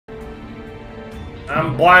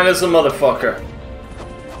I'm blind as a motherfucker.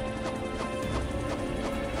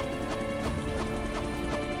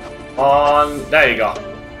 On, there you go.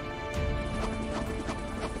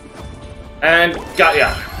 And got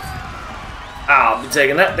ya. I'll be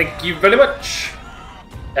taking that, thank you very much.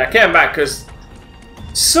 Yeah, I came back because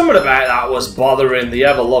something about that was bothering the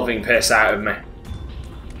ever-loving piss out of me.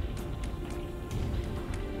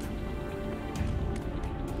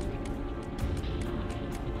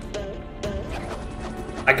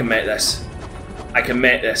 I can make this. I can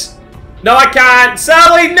make this. No, I can't!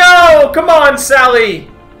 Sally, no! Come on, Sally!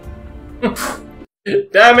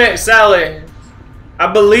 Damn it, Sally. I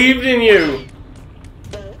believed in you.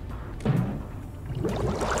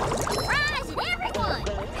 Surprise, everyone!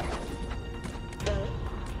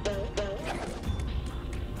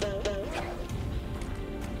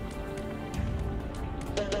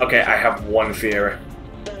 Okay, I have one theory.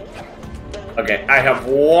 Okay, I have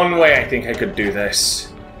one way I think I could do this.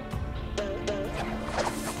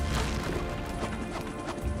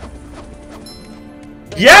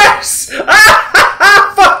 Yes!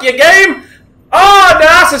 Fuck your game! Oh,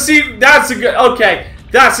 that's a good. Okay,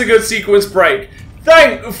 that's a good sequence break.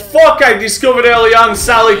 Thank fuck! I discovered early on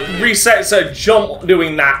Sally resets her jump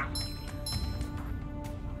doing that.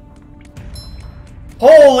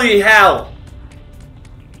 Holy hell!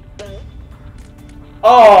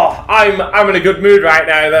 Oh, I'm in a good mood right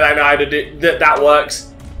now that I know how to do that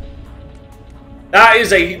works.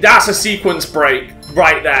 That's a sequence break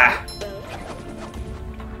right there.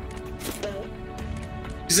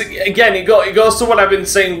 Again, it goes to what I've been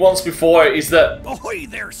saying once before, is that... Ahoy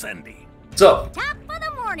there, Sandy! What's up? Top of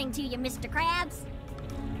the morning to you, Mr. Krabs.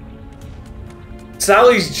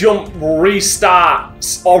 Sally's jump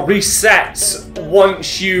restarts, or resets,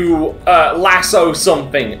 once you lasso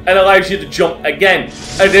something, and allows you to jump again.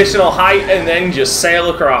 Additional height, and then just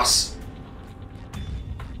sail across.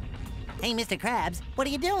 Hey, Mr. Krabs, what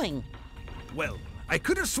are you doing? Well, I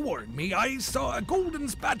could have sworn me eyes saw a golden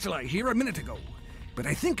spatula here a minute ago. But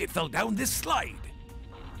I think it fell down this slide.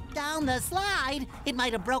 Down the slide? It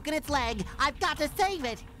might have broken its leg. I've got to save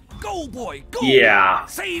it. Go, boy, go! Yeah.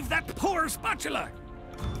 Save that poor spatula!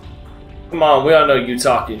 Come on, we all know you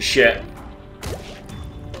talking shit.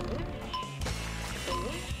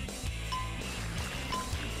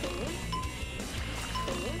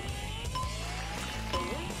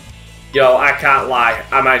 Yo, I can't lie.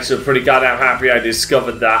 I'm actually pretty goddamn happy I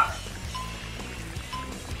discovered that.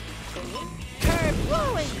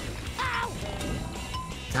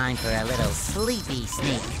 Time for a little sleepy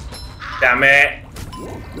sneak. Damn it.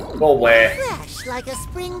 Go away. Fresh like a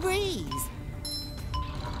spring breeze.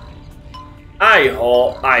 I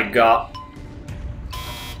hope I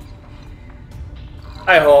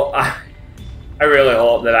really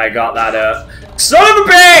hope that I got that son of a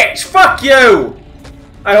bitch! Fuck you!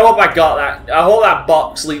 I hope I got that. I hope that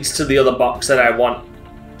box leads to the other box that I want.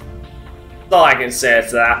 That's all I can say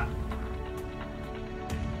to that.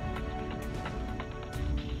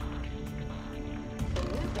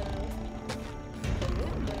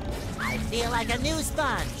 I feel like a new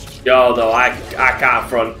sponge. Yo, though, I can't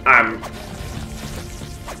front.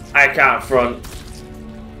 I can't front.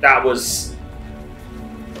 That was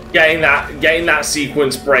getting that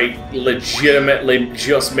sequence break legitimately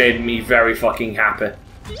just made me very fucking happy.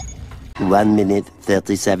 1 minute,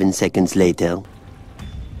 37 seconds later.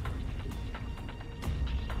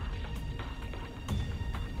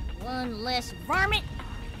 One less varmint.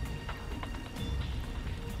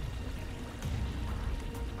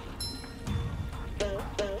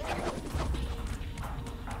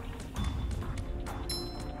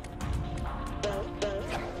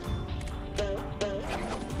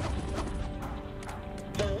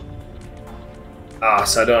 Ah,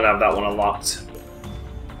 so I don't have that one unlocked.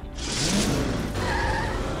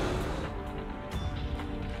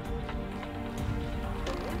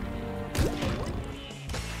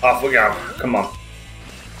 Off we go. Come on.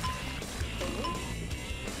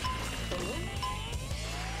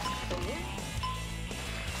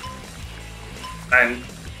 And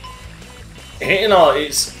hitting all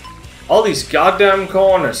these goddamn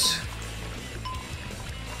corners.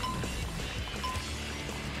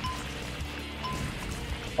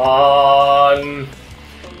 On.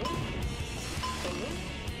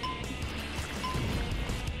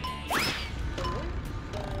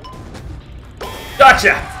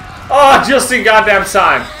 Gotcha! Oh, just in goddamn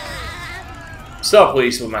time. So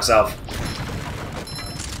pleased with myself.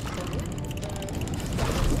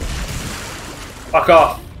 Fuck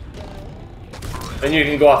off. Then you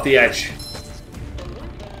can go off the edge.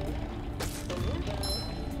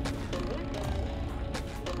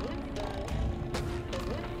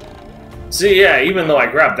 See, yeah, even though I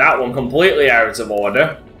grabbed that one completely out of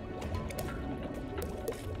order.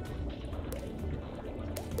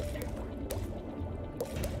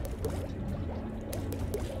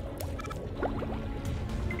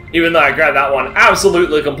 Even though I grabbed that one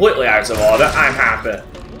absolutely completely out of order, I'm happy.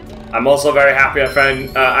 I'm also very happy I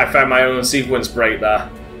found my own sequence break there.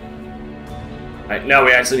 Right, now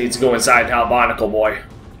we actually need to go inside and help Barnacle Boy.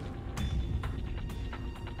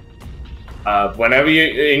 Whenever you,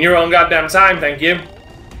 in your own goddamn time, thank you.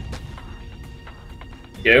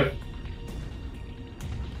 Thank you.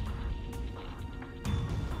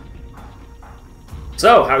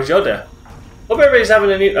 So, how's your day? Hope everybody's having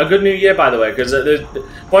a good new year, by the way, because at the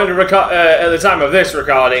point of at the time of this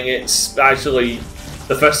recording, it's actually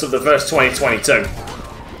the first of the first 2022.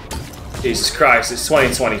 Jesus Christ, it's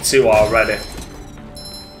 2022 already.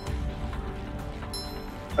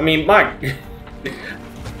 I mean, my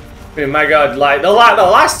God, like the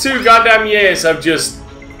last 2 goddamn years have just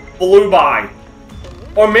flew by,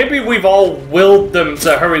 or maybe we've all willed them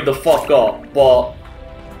to hurry the fuck up, but.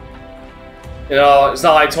 You know, it's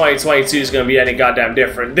not like 2022 is going to be any goddamn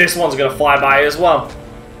different. This one's going to fly by as well.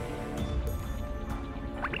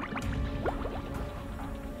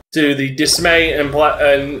 To the dismay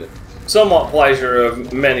and somewhat pleasure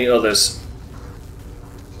of many others.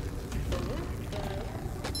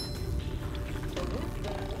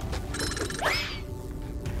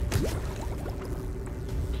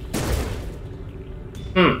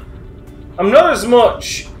 I'm not as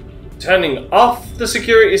much turning off the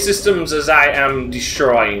security systems as I am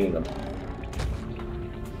destroying them.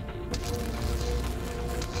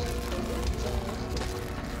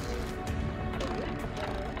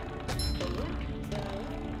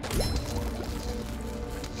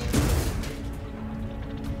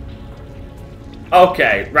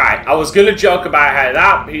 Okay, right. I was gonna joke about how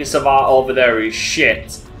that piece of art over there is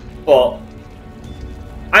shit, but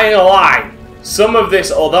I ain't gonna lie. Some of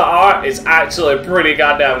this other art is actually pretty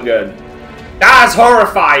goddamn good. That's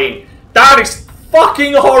horrifying. That is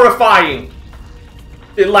fucking horrifying.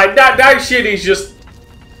 Like, that shit is just...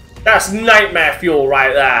 That's nightmare fuel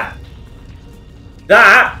right there.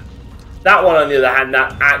 That one, on the other hand,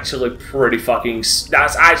 that's actually pretty fucking...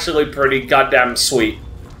 That's actually pretty goddamn sweet.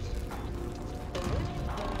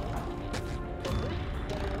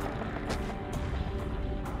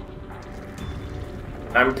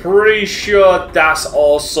 I'm pretty sure that's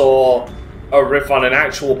also a riff on an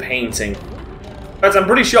actual painting. In fact, I'm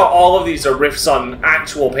pretty sure all of these are riffs on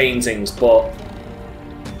actual paintings, but...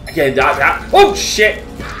 Again, that... Oh, shit!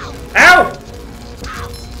 Ow!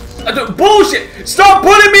 Bullshit! Stop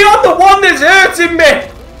putting me on the one that's hurting me!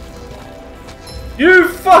 You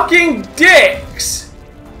fucking dicks!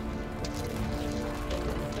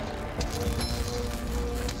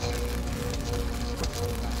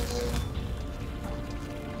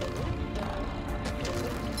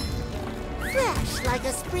 Like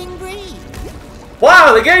a spring breeze.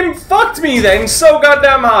 Wow, the game fucked me then so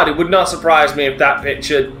goddamn hard. It would not surprise me if that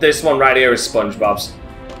picture, this one right here, is SpongeBob's.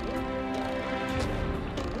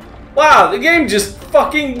 Wow, the game just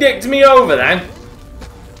fucking dicked me over then.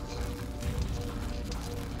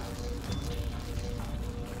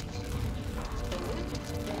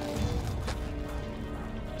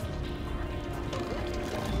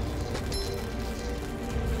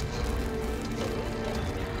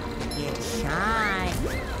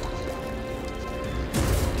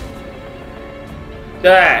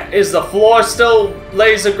 There, is the floor still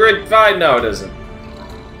laser grid fine? No, it isn't.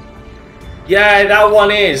 Yeah, that one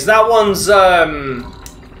is. That one's,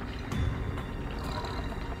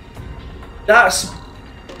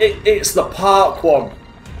 it's the park one.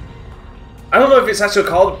 I don't know if it's actually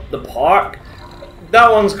called the park.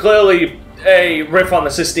 That one's clearly a riff on the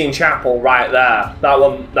Sistine Chapel right there. That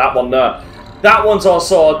one there. That one's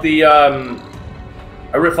also the,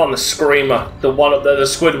 a riff on the Screamer, the one up there, the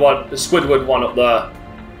Squidward one up there.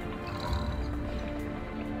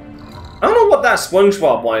 I don't know what that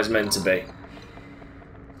SpongeBob one is meant to be.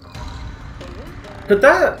 Could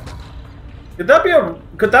that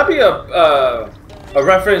be a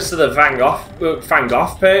reference to the Van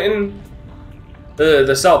Gogh painting,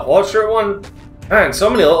 the self-portrait one? Man, so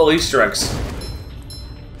many little Easter eggs.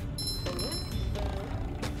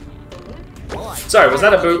 Boy, sorry, was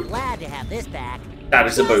that a boot? Glad to have this back. That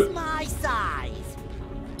is a boot. My size.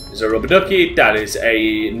 There's a rubber ducky. That is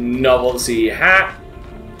a novelty hat.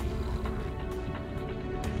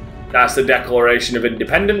 That's the Declaration of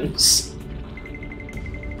Independence.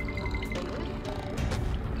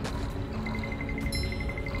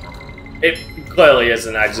 It clearly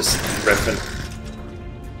isn't. I just riffing.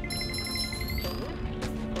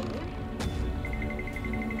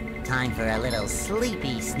 time for a little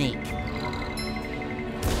sleepy sneak.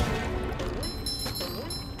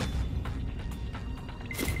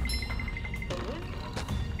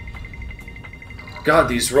 God,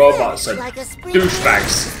 these robots are Like a spring-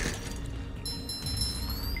 douchebags.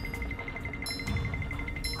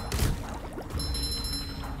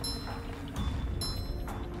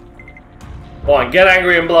 Go on, get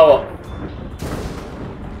angry and blow up.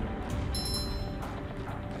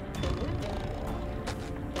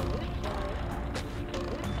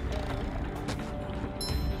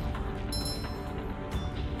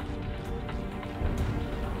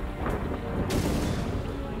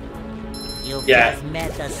 You've Yeah. just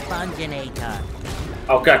met the Sponginator.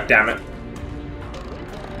 Oh, god damn it.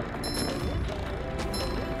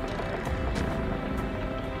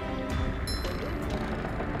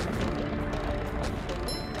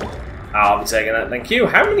 I'll be taking that, thank you.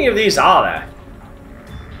 How many of these are there?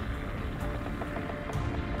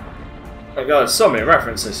 Oh my god, so many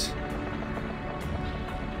references.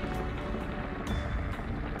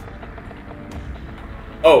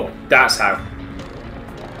 Oh, that's how.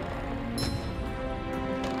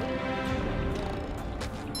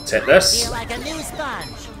 Let's hit this. Feel like a new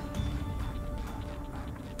sponge.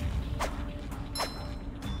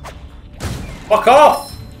 Fuck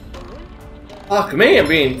off! Fuck me, I'm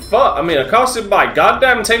being accosted by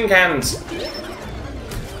goddamn tin cans.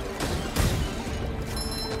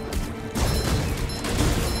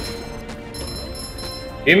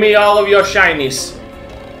 Give me all of your shinies.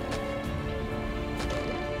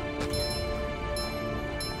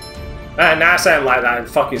 Man, I sound like that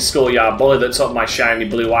fucking schoolyard bully that took my shiny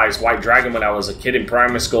blue eyes white dragon when I was a kid in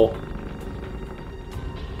primary school.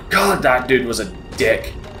 God, that dude was a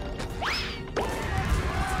dick.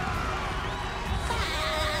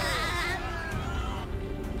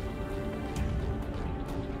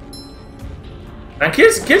 And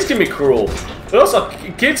kids can be cruel, but also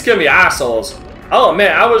kids can be assholes. I'll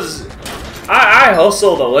admit, I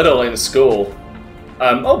hustled a little in school.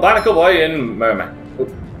 Oh, Barnacle Boy and Merman.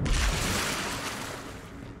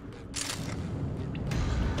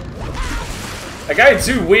 Like, I had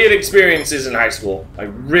two weird experiences in high school, like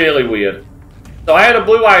really weird. So I had a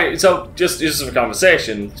blue eye. So just for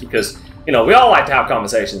conversation, because you know we all like to have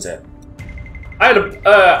conversations here. I had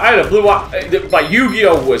a blue eye. Like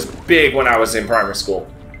Yu-Gi-Oh was big when I was in primary school.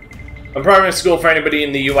 And primary school for anybody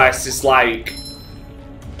in the US is like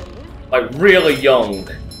really young.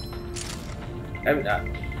 And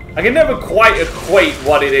I can never quite equate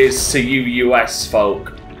what it is to you US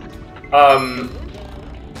folk.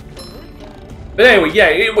 But anyway, yeah,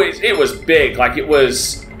 it was big. Like it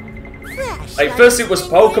was like first it was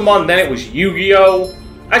Pokemon, then it was Yu-Gi-Oh.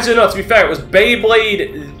 Actually, no. To be fair, it was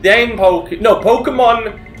Beyblade, then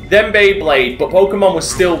Pokemon, then Beyblade. But Pokemon was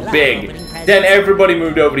still big. Then everybody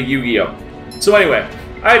moved over to Yu-Gi-Oh. So anyway,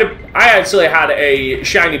 I actually had a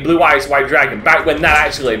shiny blue eyes white dragon back when that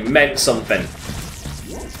actually meant something.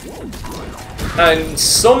 And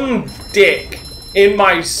some dick in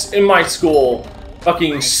my school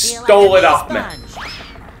fucking stole it off me.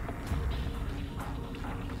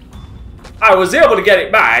 I was able to get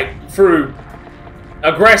it back through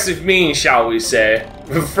aggressive means, shall we say,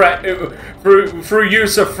 through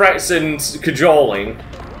use of threats and cajoling.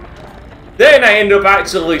 Then I ended up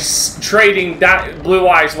actually trading that Blue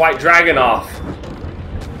Eyes White Dragon off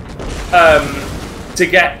to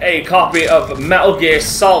get a copy of Metal Gear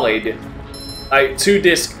Solid, like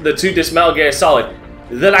the 2-disc Metal Gear Solid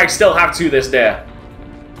that I still have to this day.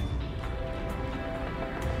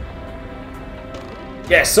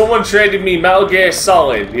 Yeah, someone traded me Metal Gear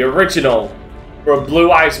Solid, the original, for a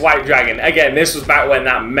Blue Eyes White Dragon. Again, this was back when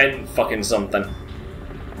that meant fucking something.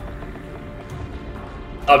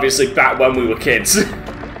 Obviously, back when we were kids.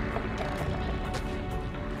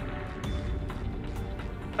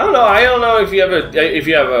 I don't know if you ever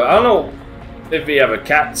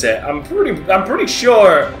capped it. I'm pretty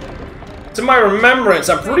sure. To my remembrance,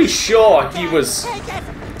 I'm pretty sure he was.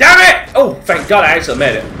 Damn it! Oh, thank God, I actually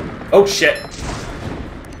made it. Oh shit.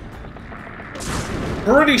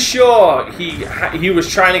 Pretty sure he was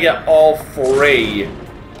trying to get all 3.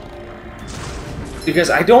 Because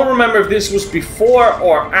I don't remember if this was before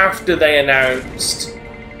or after they announced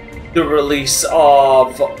the release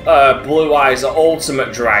of Blue Eyes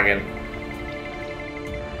Ultimate Dragon.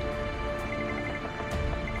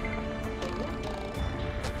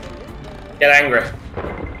 Get angry.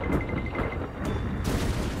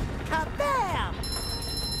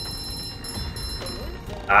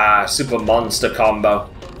 Ah, super monster combo.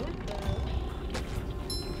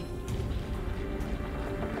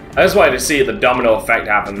 I just wanted to see the domino effect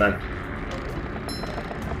happen then.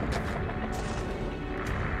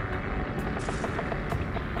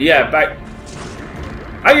 Yeah, back...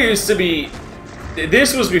 I used to be...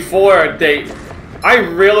 This was before they... I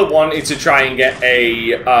really wanted to try and get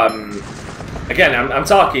a, again, I'm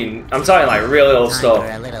talking like really old stuff.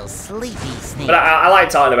 A little sleepy sneak. But I like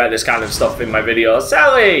talking about this kind of stuff in my videos.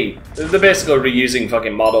 Sally! They're basically reusing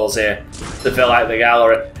fucking models here to fill out the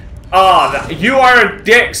gallery. Oh, you are a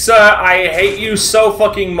dick, sir. I hate you so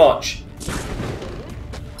fucking much.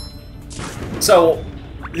 So,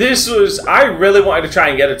 this was... I really wanted to try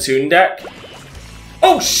and get a toon deck.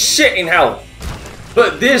 Oh, shit in hell.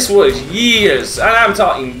 But this was years, and I'm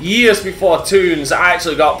talking years before toons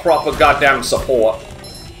actually got proper goddamn support.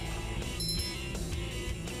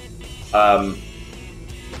 Fuck.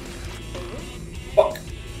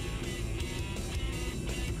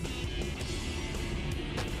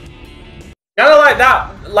 Kinda like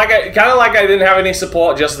that, kinda like I didn't have any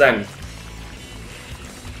support just then.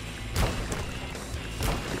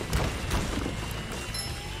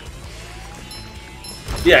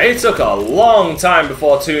 Yeah, it took a long time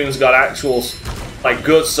before toons got actual, like,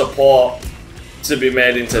 good support to be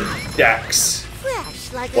made into decks.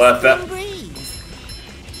 Fresh like Worth a it. spring breeze.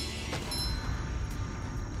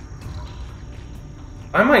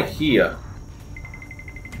 Why am I here?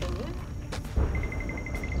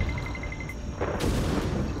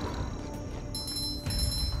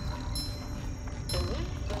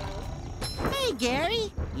 Hey,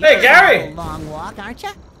 Gary. Hey, You're Gary! on a long walk, aren't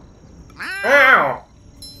you? Ow!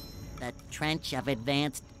 The trench of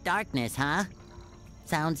advanced darkness, huh?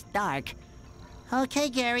 Sounds dark. Okay,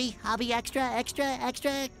 Gary. I'll be extra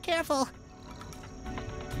careful.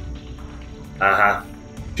 Uh-huh.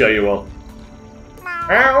 Sure you will.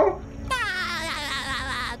 Ow!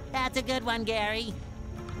 That's a good one, Gary.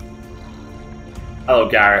 Hello,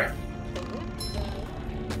 Gary.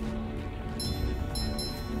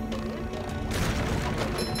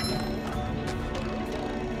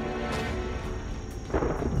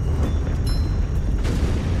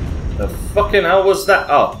 The fucking hell was that?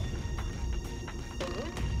 Oh.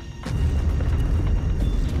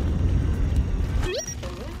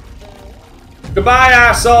 Goodbye,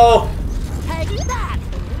 asshole! Take that!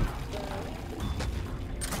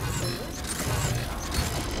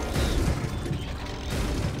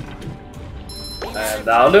 And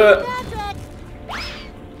that'll do it.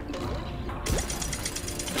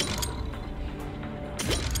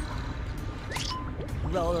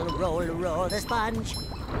 Roll, roll, roll the sponge.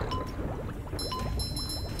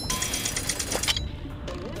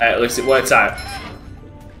 At least it worked out.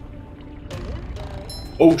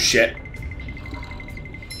 Oh shit.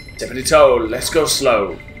 Tippity toe, let's go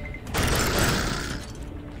slow.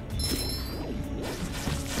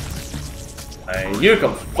 And you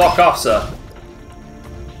can fuck off, sir.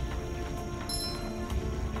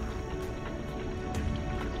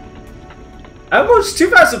 How much?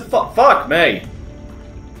 2,000? Fuck me.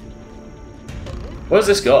 Where's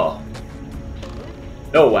this go?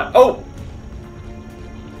 Nowhere. Oh!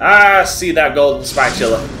 I see that golden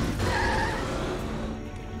spatula.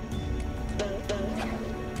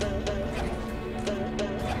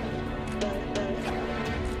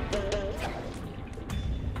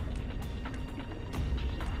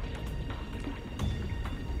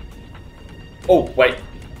 Oh, wait.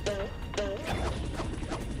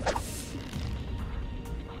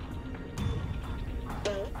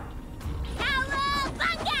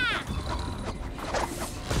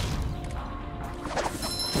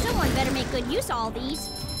 Someone better make good use of all these.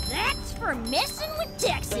 That's for messing with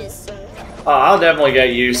Texas. Oh, I'll definitely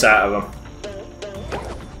get use out of them.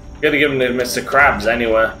 Gotta give them to Mr. Krabs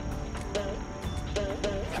anyway.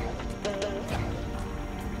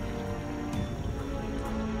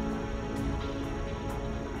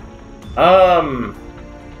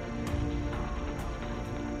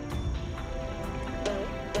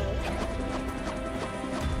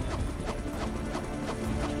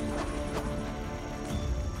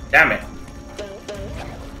 Damn it.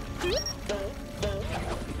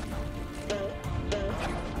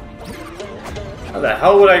 How the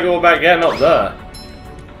hell would I go about getting up there?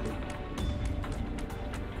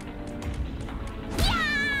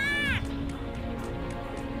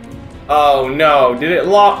 Oh no, did it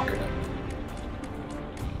lock?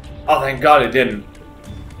 Oh, thank God it didn't.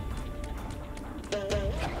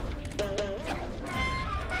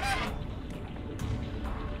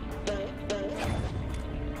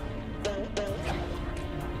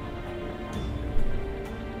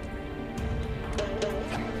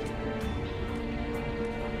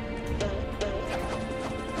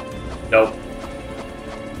 Nope.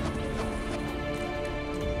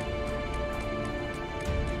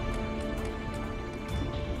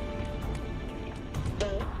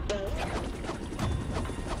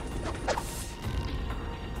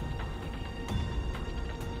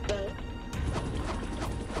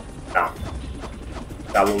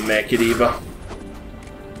 That won't make it either.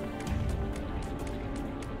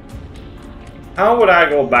 How would I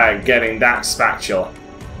go about getting that spatula?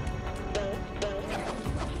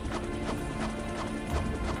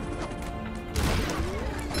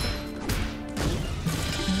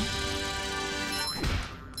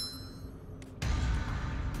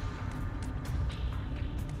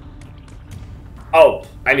 Oh,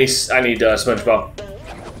 I need SpongeBob.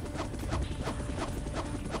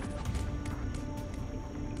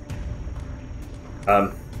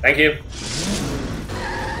 Thank you.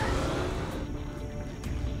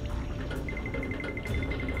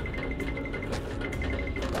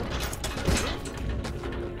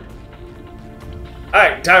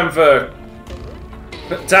 Alright, time to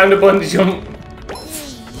bungee jump.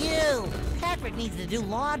 Hey, you! Patrick needs to do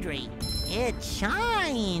laundry. It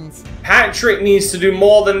shines. Patrick needs to do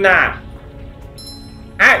more than that.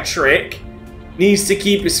 Patrick needs to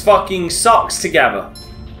keep his fucking socks together.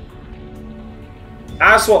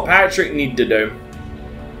 That's what Patrick needs to do.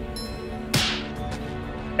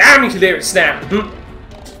 Damn, you can hear it snap.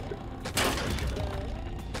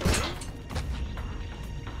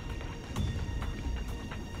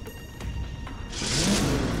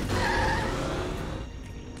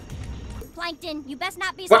 Plankton, you best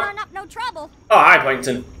not be stirring up no trouble. Oh, hi,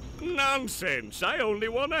 Plankton. Nonsense! I only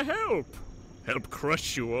want to help. Help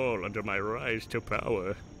crush you all under my rise to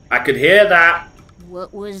power. I could hear that.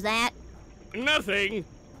 What was that? Nothing.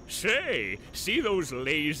 Say, see those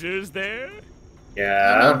lasers there? You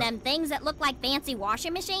Yeah. mean them things that look like fancy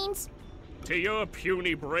washing machines? To your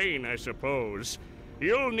puny brain, I suppose.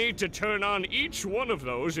 You'll need to turn on each one of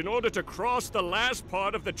those in order to cross the last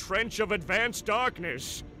part of the Trench of Advanced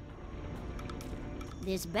Darkness.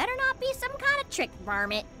 This better not be some kind of trick,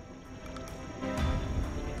 varmint.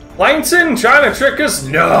 Plankton trying to trick us?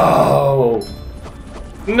 No!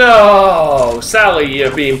 No! Sally,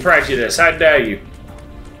 you're being prejudiced. How dare you?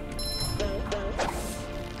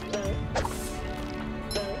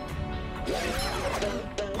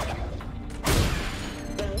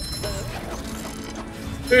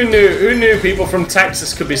 Who knew people from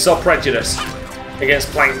Texas could be so prejudiced against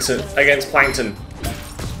plankton?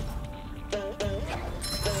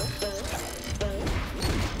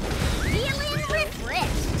 Feeling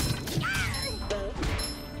refreshed.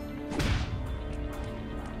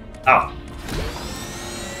 Oh.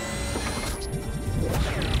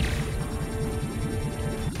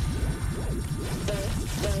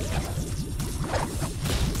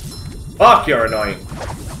 Fuck, you're annoying.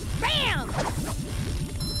 Bam!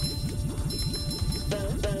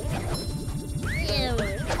 Ew.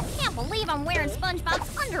 Can't believe I'm wearing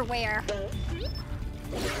SpongeBob's underwear.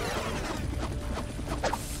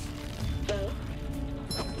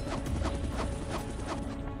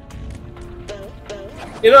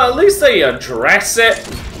 You know, at least they address it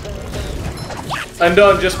and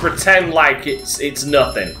don't just pretend like it's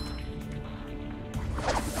nothing.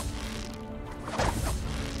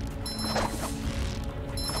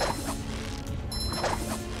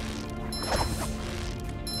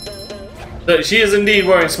 That she is indeed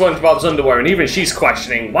wearing SpongeBob's underwear, and even she's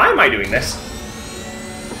questioning, why am I doing this?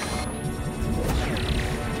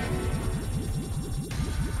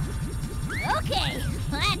 Okay,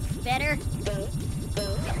 that's better.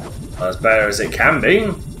 As better as it can be.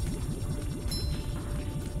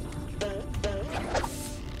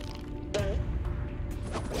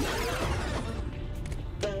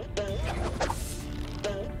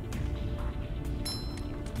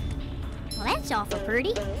 Well, that's awful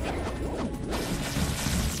pretty.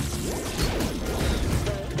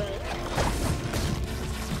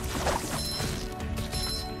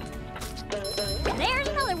 There's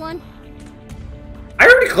another one. I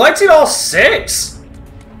already collected all 6!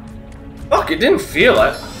 Fuck, it didn't feel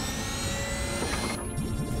it.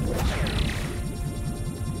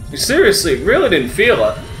 Seriously, it really didn't feel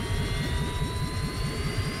it.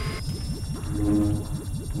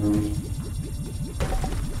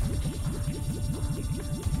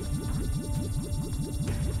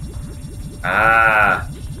 Ah.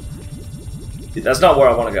 That's not where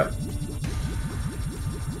I want to go.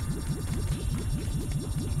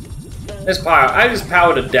 I just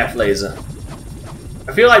powered a death laser.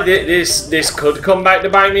 I feel like this could come back to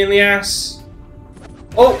bite me in the ass.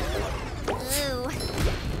 Oh! Ooh.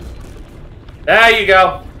 There you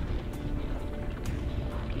go.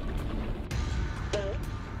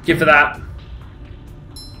 Give for that.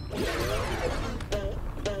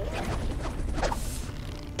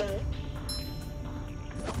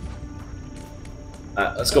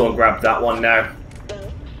 Let's go and grab that one now.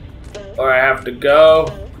 Or I have to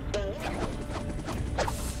go.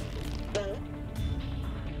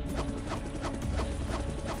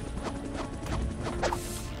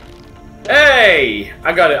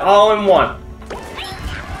 I got it all in one.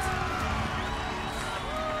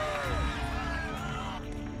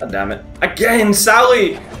 God damn it. Again,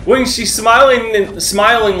 Sally, when she's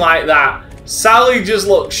smiling like that, Sally just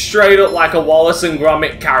looks straight up like a Wallace and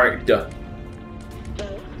Gromit character.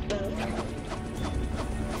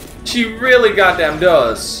 She really goddamn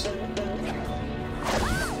does.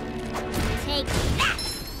 Take that.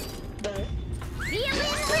 Feeling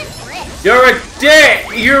refreshed. You're a dick!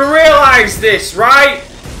 You realize this, right?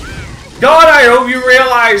 God, I hope you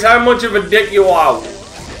realize how much of a dick you are.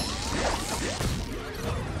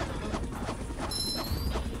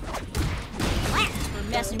 That's for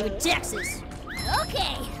messing with Texas.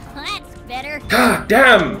 Okay, that's better. God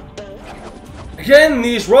damn! Again,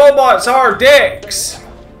 these robots are dicks.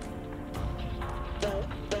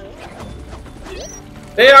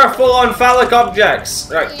 They are full-on phallic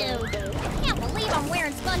objects. Right. Ew. Can't believe I'm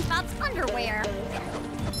wearing SpongeBob's underwear.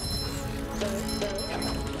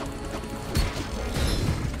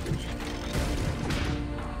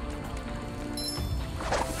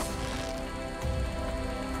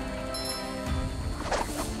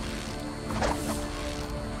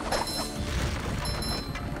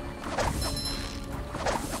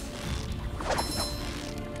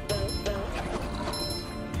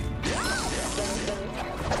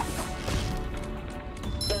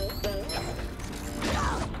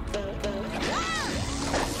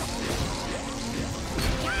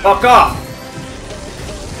 Fuck off!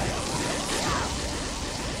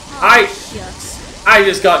 Shucks. I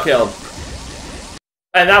just got killed.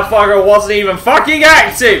 And that fucker wasn't even fucking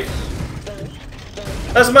active!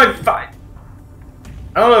 That's my I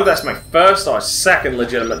don't know if that's my first or second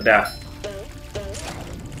legitimate death.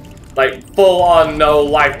 Like, full on no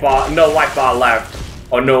life bar left.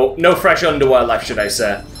 Or no fresh underwear left, should I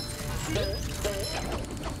say.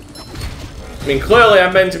 I mean, clearly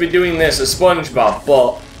I'm meant to be doing this as SpongeBob,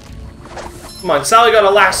 but... Come on, Sally got a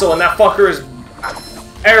lasso and that fucker's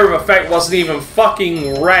air of effect wasn't even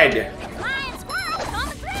fucking red. Lion squirrel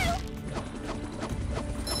coming through.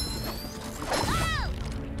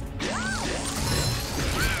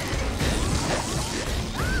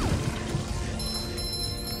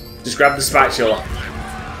 Just grab the spatula.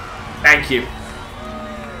 Thank you.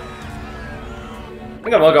 I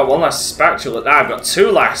think I've only got one last spatula. I've got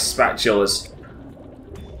two last spatulas.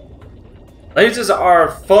 Lasers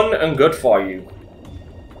are fun and good for you.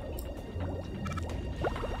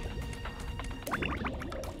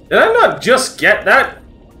 Did I not just get that?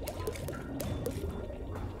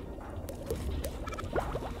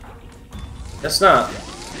 Guess not.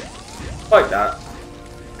 Like that.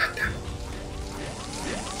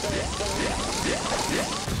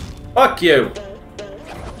 Fuck you.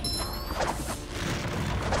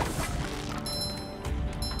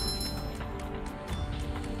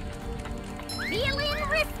 Feeling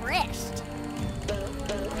refreshed.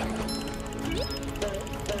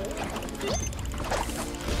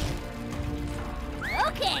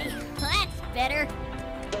 Okay, that's better.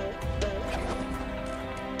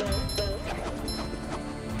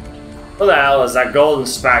 What the hell is that golden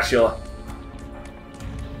spatula?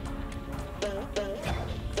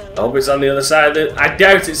 I hope it's on the other side of this. I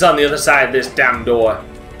doubt it's on the other side of this damn door.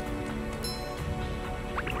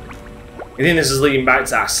 I think this is leading back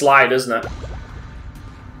to that slide, isn't it?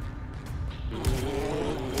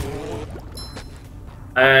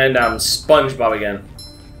 And I'm SpongeBob again.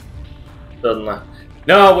 Suddenly.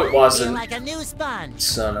 No, it Feel wasn't. like a new sponge.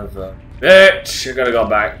 Son of a bitch. I gotta go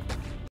back.